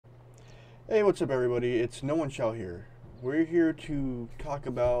Hey, what's up, everybody? It's No One Shall here. We're here to talk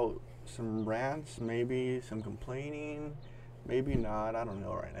about some rants, maybe some complaining, maybe not. I don't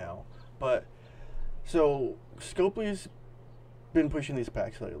know right now. But so Scopely's been pushing these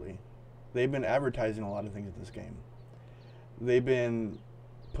packs lately. They've been advertising a lot of things in this game. They've been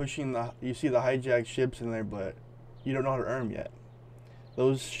pushing the. You see the hijacked ships in there, but you don't know how to earn them yet.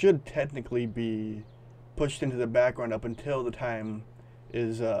 Those should technically be pushed into the background up until the time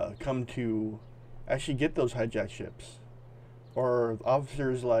is come to actually get those hijacked ships, or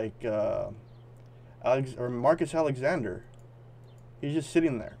officers like Marcus Alexander. He's just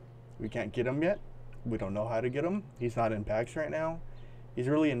sitting there. We can't get him yet. We don't know how to get him. He's not in packs right now. He's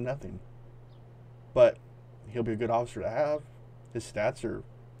really in nothing. But he'll be a good officer to have. His stats are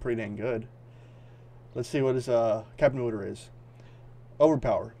pretty dang good. Let's see what his Captain order is.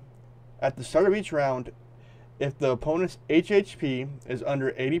 Overpower. At the start of each round, if the opponent's HHP is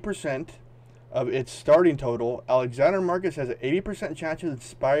under 80% of its starting total, Alexander Marcus has an 80% chance of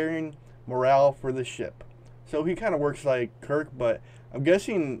inspiring morale for the ship. So he kind of works like Kirk, but I'm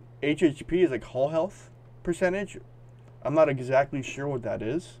guessing HHP is like hull health percentage. I'm not exactly sure what that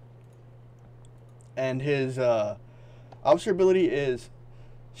is. And his officer ability is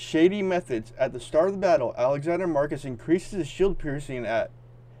Shady Methods. At the start of the battle, Alexander Marcus increases his shield piercing of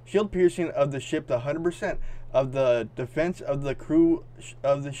the ship to 100% of the defense of the crew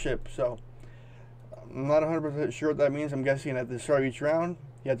of the ship. So I'm not 100% sure what that means. I'm guessing at the start of each round,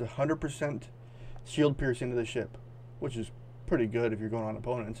 he has 100% shield piercing to the ship, which is pretty good if you're going on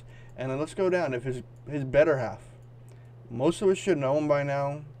opponents. And then let's go down. If his better half, most of us should know him by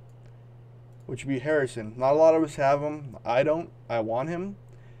now, which would be Harrison. Not a lot of us have him. I don't. I want him,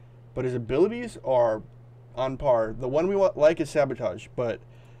 but his abilities are on par. The one we like is Sabotage, but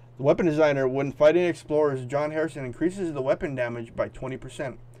the weapon designer, when fighting explorers, John Harrison increases the weapon damage by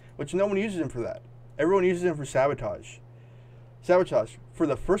 20%, which no one uses him for that. Everyone uses him for Sabotage. Sabotage. For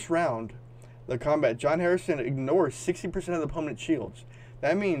the first round, the combat, John Harrison ignores 60% of the opponent's shields.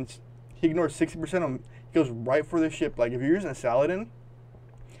 That means he ignores 60% of them. He goes right for the ship. Like if you're using a Saladin,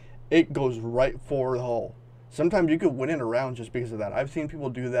 it goes right for the hull. Sometimes you could win in a round just because of that. I've seen people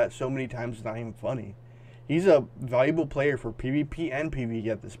do that so many times, it's not even funny. He's a valuable player for PvP and PvE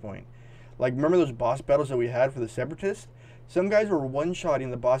at this point. Like, remember those boss battles that we had for the Separatists? Some guys were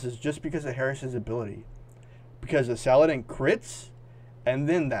one-shotting the bosses just because of Harrison's ability. Because the Saladin crits, and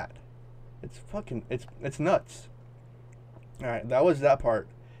then that. It's nuts. Alright, that was that part.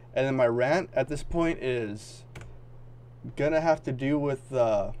 And then my rant at this point is gonna have to do with,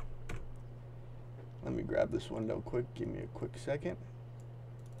 let me grab this window quick, give me a quick second.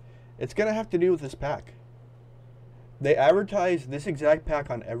 It's gonna have to do with this pack. They advertise this exact pack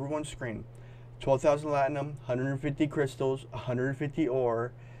on everyone's screen. 12,000 Latinum, 150 crystals, 150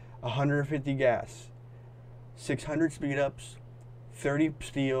 ore, 150 gas, 600 speed ups, 30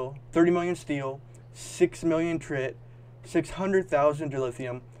 million steel, 6 million trit, 600,000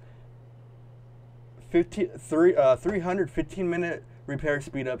 dilithium, 315 minute repair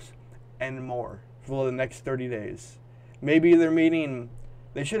speed ups, and more for the next 30 days. Maybe they're meaning,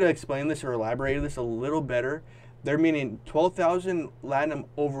 they should have explained this or elaborated this a little better. They're meaning 12,000 Latinum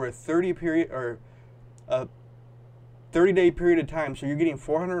over a 30 period or a 30-day period of time. So you're getting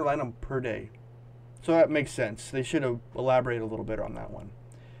 400 Latinum per day. So that makes sense. They should have elaborated a little better on that one.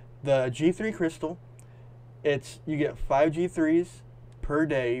 The G3 crystal, you get 5 G3s per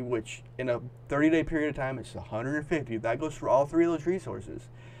day, which in a 30-day period of time, it's 150. That goes for all 3 of those resources.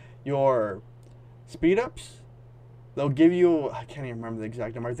 Your speed ups, they'll give you, I can't even remember the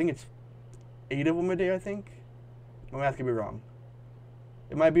exact number. I think it's 8 of them a day, I think. My math could be wrong.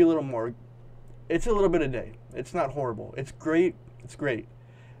 It might be a little more. It's a little bit a day. It's not horrible. It's great. It's great.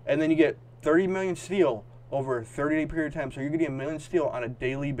 And then you get 30 million steel over a 30-day period of time. So you're getting 1 million steel on a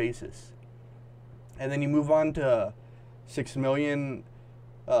daily basis. And then you move on to 6 million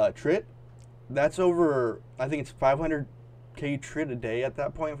trit. That's over, I think it's 500k trit a day at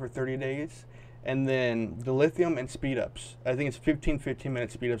that point for 30 days. And then the lithium and speed ups. I think it's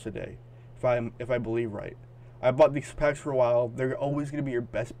 15-minute speed ups a day, if I believe right. I bought these packs for a while. They're always going to be your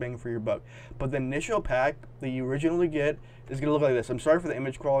best bang for your buck. But the initial pack that you originally get is going to look like this. I'm sorry for the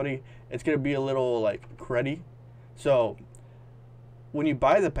image quality. It's going to be a little like cruddy. So when you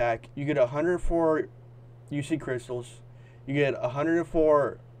buy the pack, you get 104 UC crystals. You get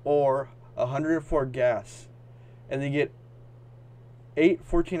 104 ore, 104 gas. And then you get 8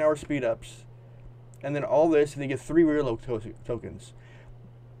 14-hour speed ups. And then all this, and you get 3 reload tokens.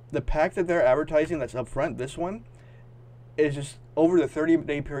 The pack that they're advertising that's up front, this one, is just over the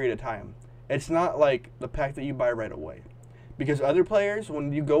 30-day period of time. It's not like the pack that you buy right away. Because other players,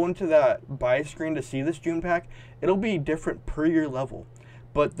 when you go into that buy screen to see this June pack, it'll be different per your level.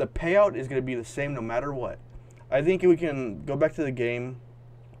 But the payout is going to be the same no matter what. I think we can go back to the game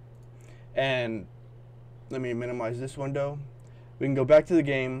and let me minimize this window. We can go back to the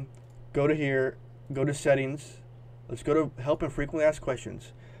game, go to here, go to settings. Let's go to help and frequently asked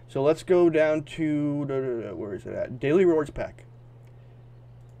questions. So let's go down to, where is it at? Daily rewards pack.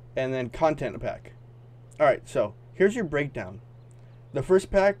 And then content pack. All right, so here's your breakdown. The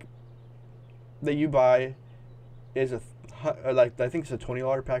first pack that you buy is I think it's a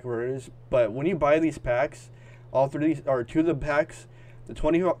 $20 pack, where it is. But when you buy these packs, all three of these, or two of the packs, the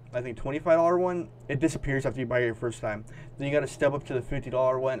 $25 one, it disappears after you buy it your first time. Then you got to step up to the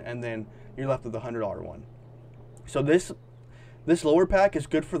 $50 one, and then you're left with the $100 one. So this lower pack is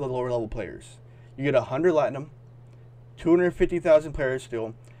good for the lower level players. You get 100 Latinum, 250,000 player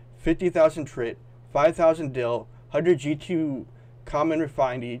steel, 50,000 trit, 5,000 dill, 100 G2 common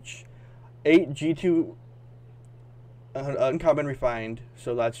refined each, 8 G2 uncommon refined,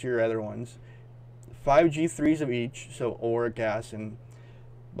 so that's your other ones, 5 G3s of each, so ore, gas, and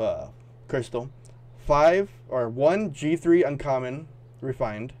crystal, 1 G3 uncommon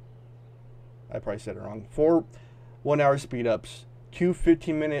refined, I probably said it wrong, 4 1-hour speed ups, 2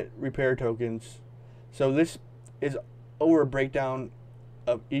 15-minute repair tokens. So this is over a breakdown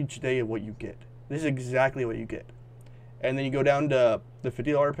of each day of what you get. This is exactly what you get. And then you go down to the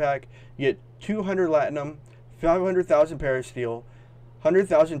 $50 pack, you get 200 Latinum, 500,000 Parasteel,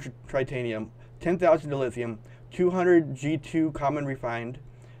 100,000 Tritanium, 10,000 Dilithium, 200 G2 common refined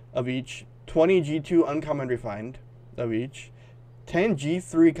of each, 20 G2 uncommon refined of each, 10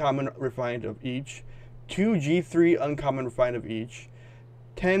 G3 common refined of each, 2 G3 uncommon refined of each,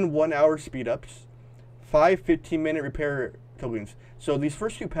 10 1-hour speed ups, 5 15-minute repair tokens. So these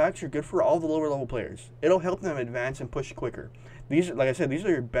first two packs are good for all the lower level players. It'll help them advance and push quicker. These, like I said, these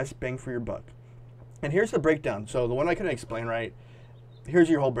are your best bang for your buck. And here's the breakdown. So the one I couldn't explain right, here's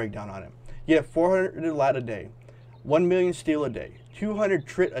your whole breakdown on it. You have 400 lat a day, 1 million steel a day, 200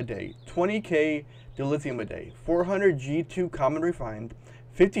 trit a day, 20k dilithium a day, 400 G2 common refined,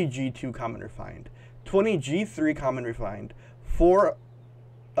 50 G2 common refined, 20 G3 common refined, 4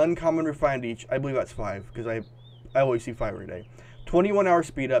 uncommon refined each. I believe that's 5 because I always see 5 every day. 21-hour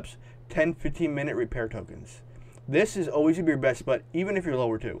speed ups, 10 15-minute repair tokens. This is always going to be your best bet, even if you're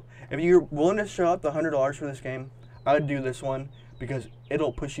lower too. If you're willing to shell out the $100 for this game, I would do this one because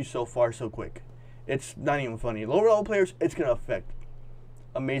it'll push you so far so quick. It's not even funny. Lower level players, it's going to affect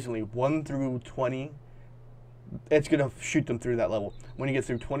amazingly 1 through 20. It's going to shoot them through that level. When you get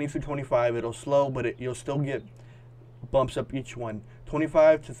through 20 through 25, it'll slow, but you'll still get bumps up each one.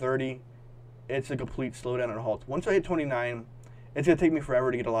 25 to 30, it's a complete slowdown and a halt. Once I hit 29, it's going to take me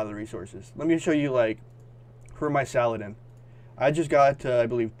forever to get a lot of the resources. Let me show you, like, for my Saladin. I just got to, I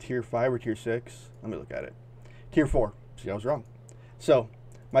believe, tier 5 or tier 6. Let me look at it. Tier 4. See, I was wrong. So,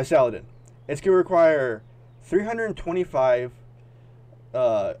 my Saladin. It's going to require 325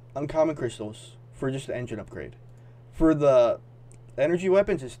 uncommon crystals for just the engine upgrade. For the energy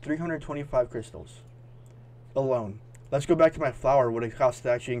weapons, it's 325 crystals alone. Let's go back to my flower, what it costs to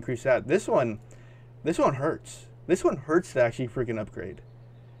actually increase that. This one hurts. This one hurts to actually freaking upgrade.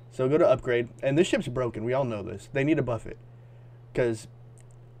 So go to upgrade, and this ship's broken. We all know this. They need to buff it. Because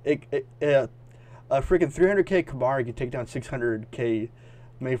a freaking 300k Kamari can take down 600k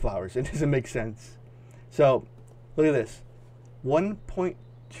Mayflowers. It doesn't make sense. So, look at this.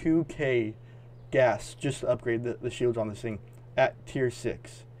 1.2k gas just to upgrade the shields on this thing at tier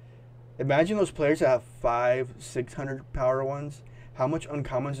 6. Imagine those players that have 500-600 power ones. How much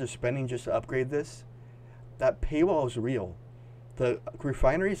uncommons they're spending just to upgrade this. That paywall is real. The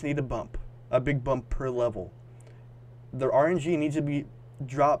refineries need a bump. A big bump per level. The RNG needs to be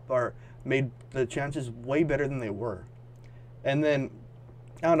dropped or made the chances way better than they were. And then,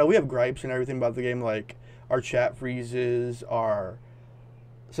 I don't know, we have gripes and everything about the game, like our chat freezes,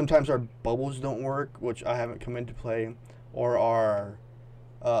 sometimes our bubbles don't work, which I haven't come into play, or our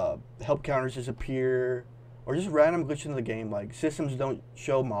help counters disappear, or just random glitches in the game, like systems don't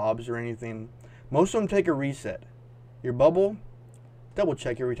show mobs or anything. Most of them take a reset. Your bubble, double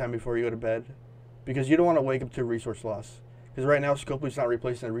check every time before you go to bed, because you don't want to wake up to resource loss. Because right now, Scopely's not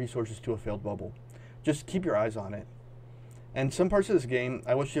replacing the resources to a failed bubble. Just keep your eyes on it. And some parts of this game,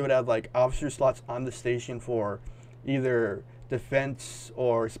 I wish they would have like officer slots on the station for either defense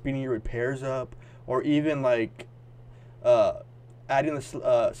or speeding your repairs up, or even like adding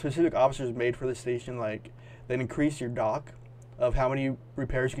the specific officers made for the station, like then increase your dock of how many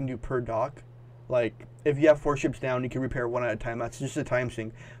repairs you can do per dock. Like if you have 4 ships down, you can repair 1 at a time. That's just a time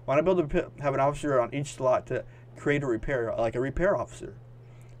sink. Why not be able to have an officer on each slot to create a repair, like a repair officer.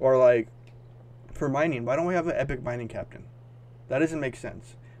 Or like for mining, why don't we have an epic mining captain? That doesn't make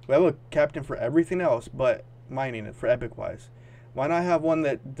sense. We have a captain for everything else but mining it for epic wise. Why not have one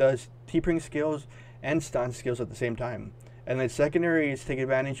that does T-Pring skills and stun skills at the same time? And then secondary is take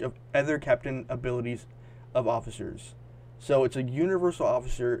advantage of other captain abilities of officers. So it's a universal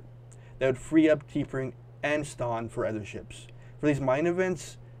officer that would free up T-Pring and stun for other ships. For these mine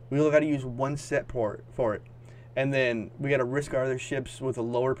events, we only got to use one set for it. And then we got to risk our other ships with a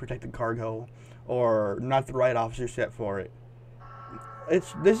lower protected cargo or not the right officer set for it.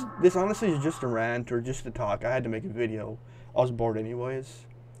 It's this honestly is just a rant or just a talk. I had to make a video. I was bored anyways.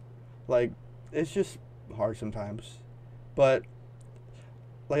 Like, it's just hard sometimes. But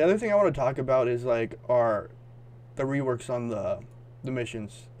like, the other thing I want to talk about is like the reworks on the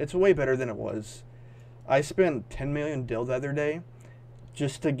missions. It's way better than it was. I spent 10 million dill the other day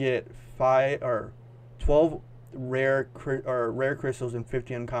just to get 12 rare crystals and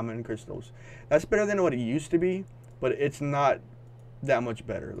 50 uncommon crystals. That's better than what it used to be, but it's not that much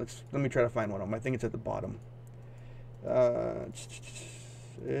better. Let me try to find one of them. I think it's at the bottom.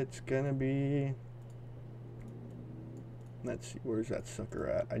 It's gonna be, let's see, where's that sucker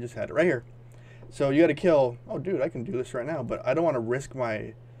at? I just had it right here. So you gotta kill, oh dude, I can do this right now, but I don't want to risk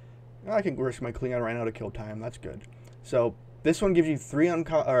I can risk my Klingon right now to kill time. That's good. So this one gives you 3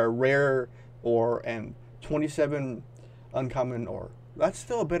 rare ore and 27 uncommon ore. That's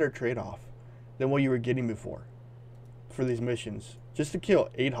still a better trade-off than what you were getting before for these missions. Just to kill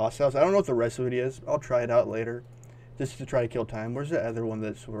 8 hostiles. I don't know what the rest of it is. I'll try it out later just to try to kill time. Where's the other one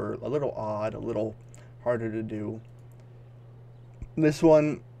that's were a little odd, a little harder to do? This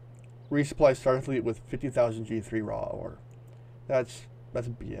one, resupply Starfleet with 50,000 G3 raw ore. That's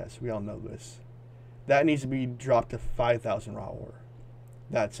BS. We all know this. That needs to be dropped to 5,000 raw ore.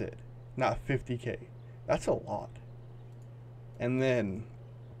 That's it. Not 50k. That's a lot. And then,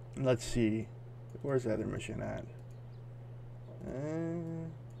 let's see. Where's the other mission at?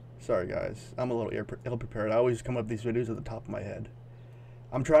 Sorry guys. I'm a little ill-prepared. I always come up with these videos at the top of my head.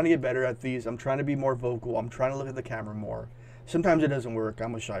 I'm trying to get better at these. I'm trying to be more vocal. I'm trying to look at the camera more. Sometimes it doesn't work.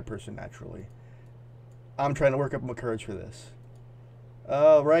 I'm a shy person naturally. I'm trying to work up my courage for this.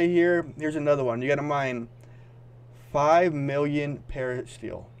 Right here, here's another one. You gotta mine 5 million parrot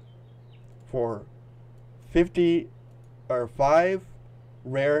steel for 5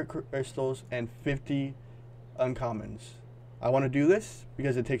 rare crystals and 50 uncommons. I want to do this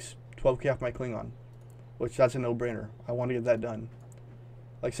because it takes 12k off my Klingon, which that's a no-brainer. I want to get that done.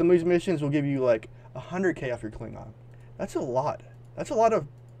 Like, some of these missions will give you like 100k off your Klingon. That's a lot. That's a lot of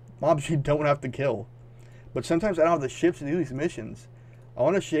mobs you don't have to kill. But sometimes I don't have the ships to do these missions. I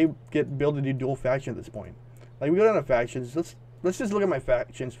want to build to do dual faction at this point. Like, we go down to factions. Let's just look at my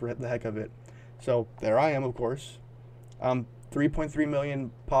factions for the heck of it. So there I am, of course. I'm 3.3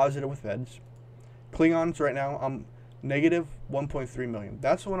 million positive with feds. Klingons right now, I'm negative 1.3 million.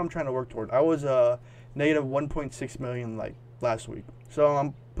 That's what I'm trying to work toward. I was negative 1.6 million like last week. So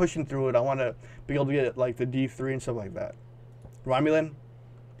I'm pushing through it. I want to be able to get like the D3 and stuff like that. Romulan,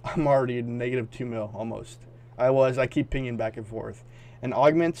 I'm already negative 2 mil almost. I keep pinging back and forth. And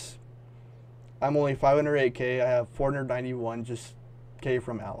augments, I'm only 508k. I have 491 just k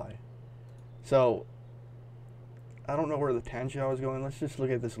from ally. So I don't know where the tangent I was going. Let's just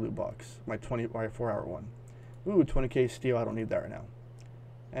look at this loot box. My 4-hour one. Ooh, 20k steel. I don't need that right now.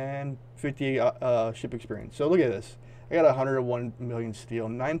 And 58 ship experience. So look at this. I got 101 million steel,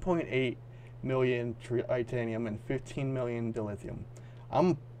 9.8 million titanium, and 15 million dilithium.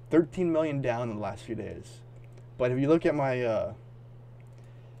 I'm 13 million down in the last few days. But if you look at my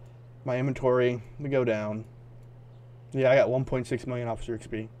my inventory, we go down. Yeah, I got 1.6 million officer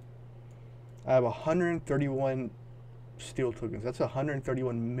XP. I have 131 steel tokens. That's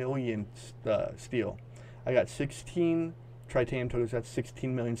 131 million steel. I got 16 titanium tokens. That's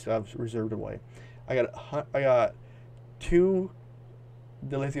 16 million stubs reserved away. I got 2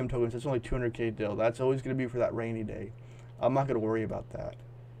 dilithium tokens. That's only 200k dill. That's always going to be for that rainy day. I'm not going to worry about that.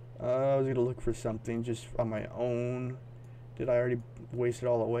 I was going to look for something just on my own. Did I already waste it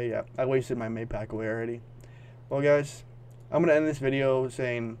all away? Yeah, I wasted my May pack away already. Well, guys, I'm going to end this video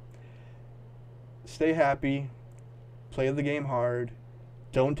saying, stay happy, play the game hard,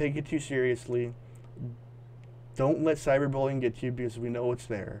 don't take it too seriously, don't let cyberbullying get to you because we know it's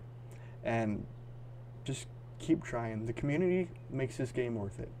there, and just keep trying. The community makes this game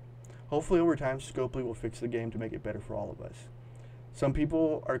worth it. Hopefully over time Scopely will fix the game to make it better for all of us. Some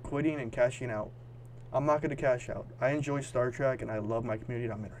people are quitting and cashing out. I'm not going to cash out. I enjoy Star Trek and I love my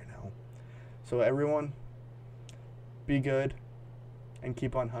community I'm in right now. So everyone, be good and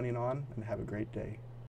keep on hunting on and have a great day.